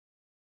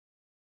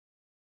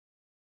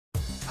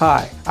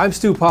Hi, I'm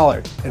Stu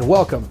Pollard, and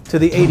welcome to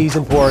the 80's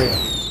Emporium.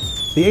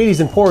 The 80's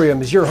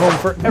Emporium is your home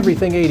for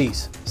everything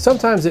 80's.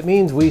 Sometimes it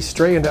means we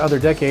stray into other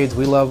decades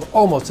we love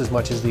almost as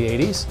much as the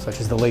 80's,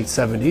 such as the late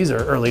 70s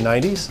or early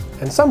 90s.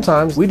 And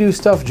sometimes we do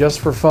stuff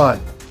just for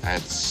fun.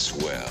 That's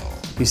swell.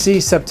 You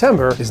see,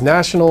 September is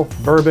National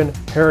Bourbon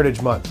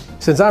Heritage Month.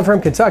 Since I'm from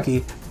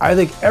Kentucky, I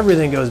think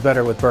everything goes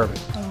better with bourbon.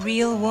 A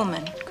real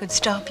woman could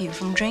stop you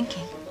from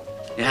drinking.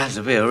 You have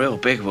to be a real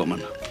big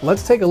woman.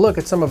 Let's take a look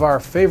at some of our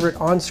favorite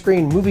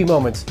on-screen movie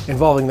moments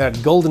involving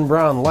that golden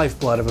brown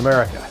lifeblood of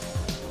America.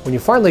 When you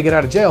finally get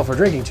out of jail for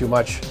drinking too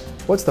much,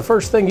 what's the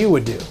first thing you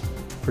would do?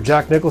 For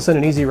Jack Nicholson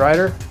and Easy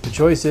Rider, the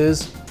choice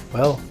is,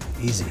 well,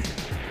 easy.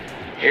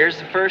 Here's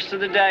the first of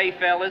the day,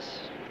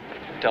 fellas,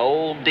 to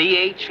old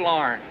D.H.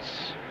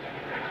 Lawrence.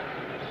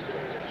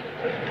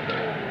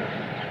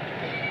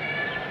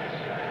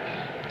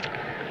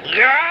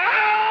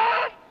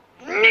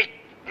 Nick,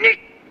 Nick,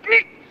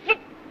 Nick.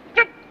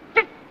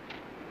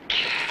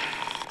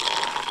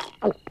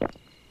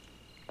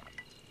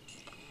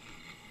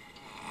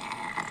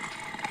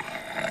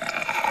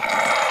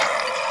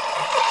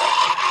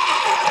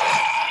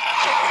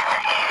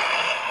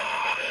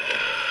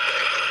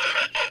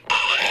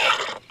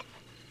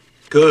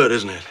 Good,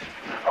 isn't it?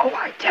 Oh,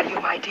 I tell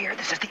you, my dear,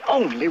 this is the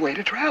only way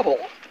to travel.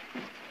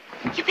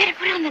 You better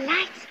put on the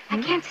lights.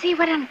 I can't see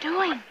what I'm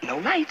doing. No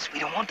lights. We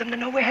don't want them to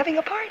know we're having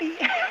a party.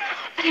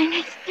 But I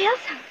may spill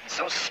some.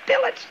 So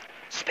spill it.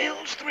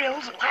 Spills,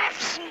 thrills,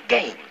 laughs, and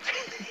games.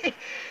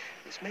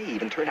 This may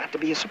even turn out to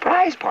be a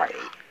surprise party.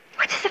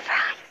 What's a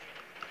surprise?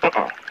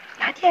 Uh-oh.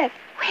 Not yet.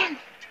 When?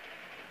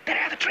 Better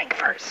have a drink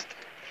first.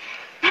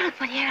 That'll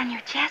put air on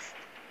your chest.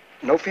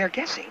 No fair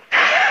guessing.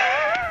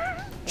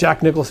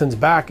 Jack Nicholson's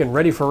back and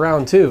ready for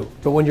round two.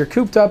 But when you're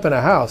cooped up in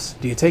a house,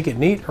 do you take it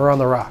neat or on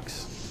the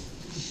rocks?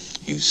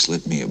 You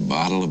slip me a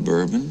bottle of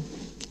bourbon,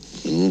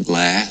 a little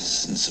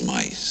glass, and some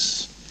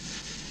ice.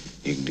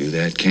 You can do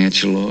that,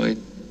 can't you,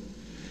 Lloyd?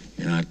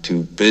 You're not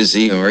too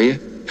busy, are you?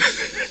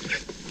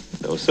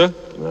 No, sir.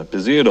 I'm not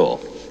busy at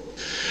all.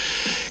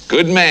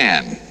 Good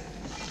man.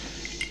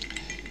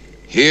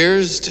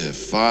 Here's to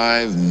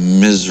 5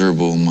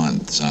 miserable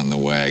months on the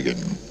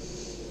wagon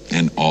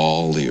and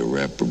all the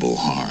irreparable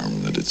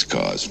harm that it's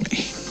caused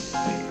me.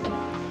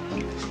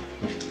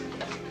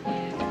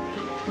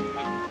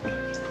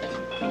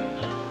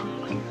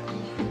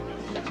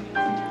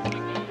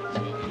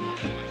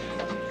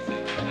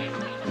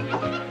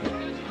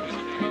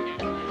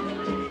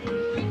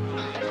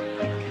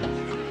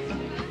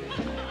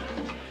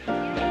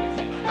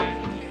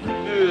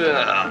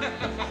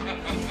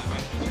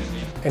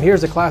 And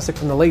here's a classic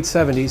from the late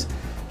 70s,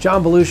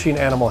 John Belushi and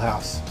Animal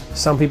House.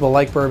 Some people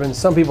like bourbon,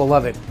 some people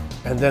love it,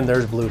 and then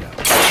there's Bluto.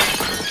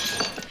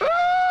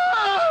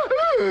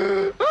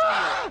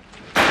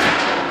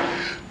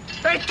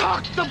 They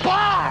took the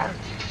bar!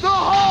 The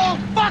whole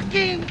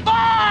fucking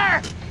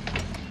bar!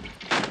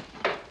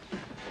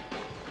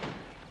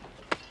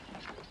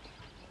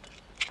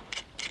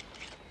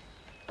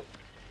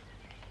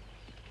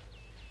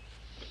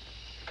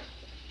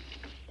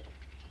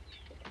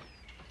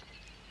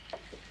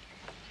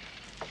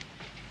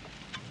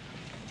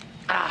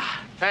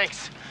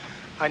 Thanks.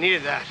 I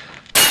needed that.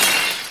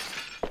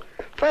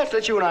 Let's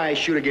let you and I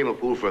shoot a game of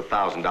pool for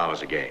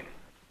 $1,000 a game.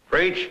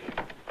 Preach.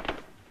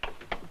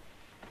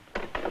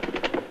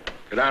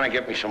 Go down and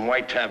get me some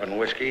white tavern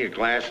whiskey, a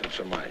glass, and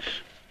some ice.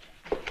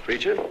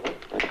 Preacher,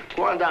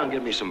 go on down and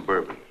get me some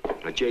bourbon.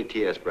 And a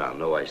JTS Brown,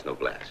 no ice, no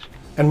glass.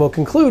 And we'll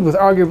conclude with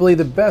arguably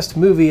the best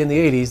movie in the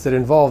 80s that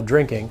involved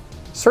drinking.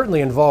 Certainly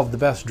involved the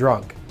best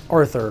drunk,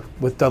 Arthur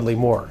with Dudley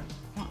Moore.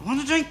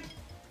 Want a drink?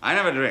 I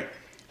never drink.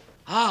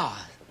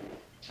 Ah.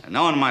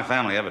 No one in my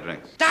family ever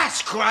drinks.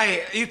 That's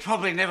great. You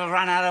probably never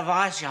run out of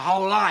ice your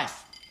whole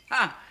life.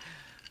 Huh.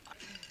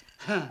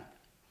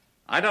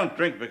 I don't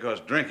drink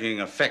because drinking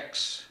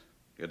affects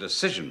your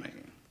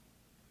decision-making.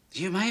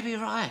 You may be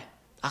right.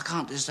 I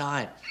can't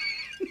decide.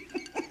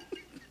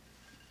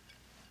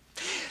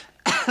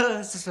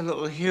 It's just a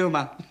little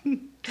humor.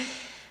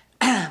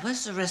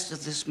 Where's the rest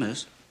of this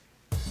mousse?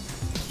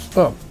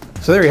 Oh,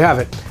 so there you have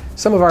it.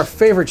 Some of our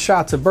favorite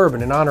shots of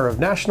bourbon in honor of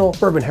National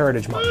Bourbon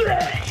Heritage Month.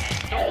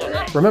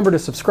 Remember to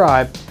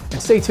subscribe and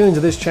stay tuned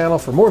to this channel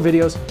for more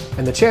videos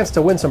and the chance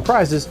to win some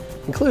prizes,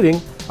 including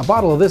a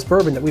bottle of this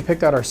bourbon that we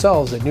picked out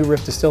ourselves at New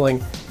Riff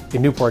Distilling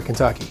in Newport,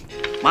 Kentucky.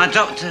 My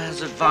doctor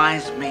has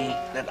advised me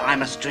that I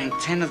must drink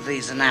 10 of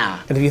these an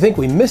hour. And if you think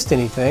we missed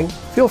anything,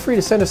 feel free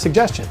to send us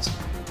suggestions.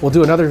 We'll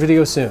do another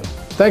video soon.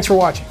 Thanks for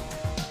watching.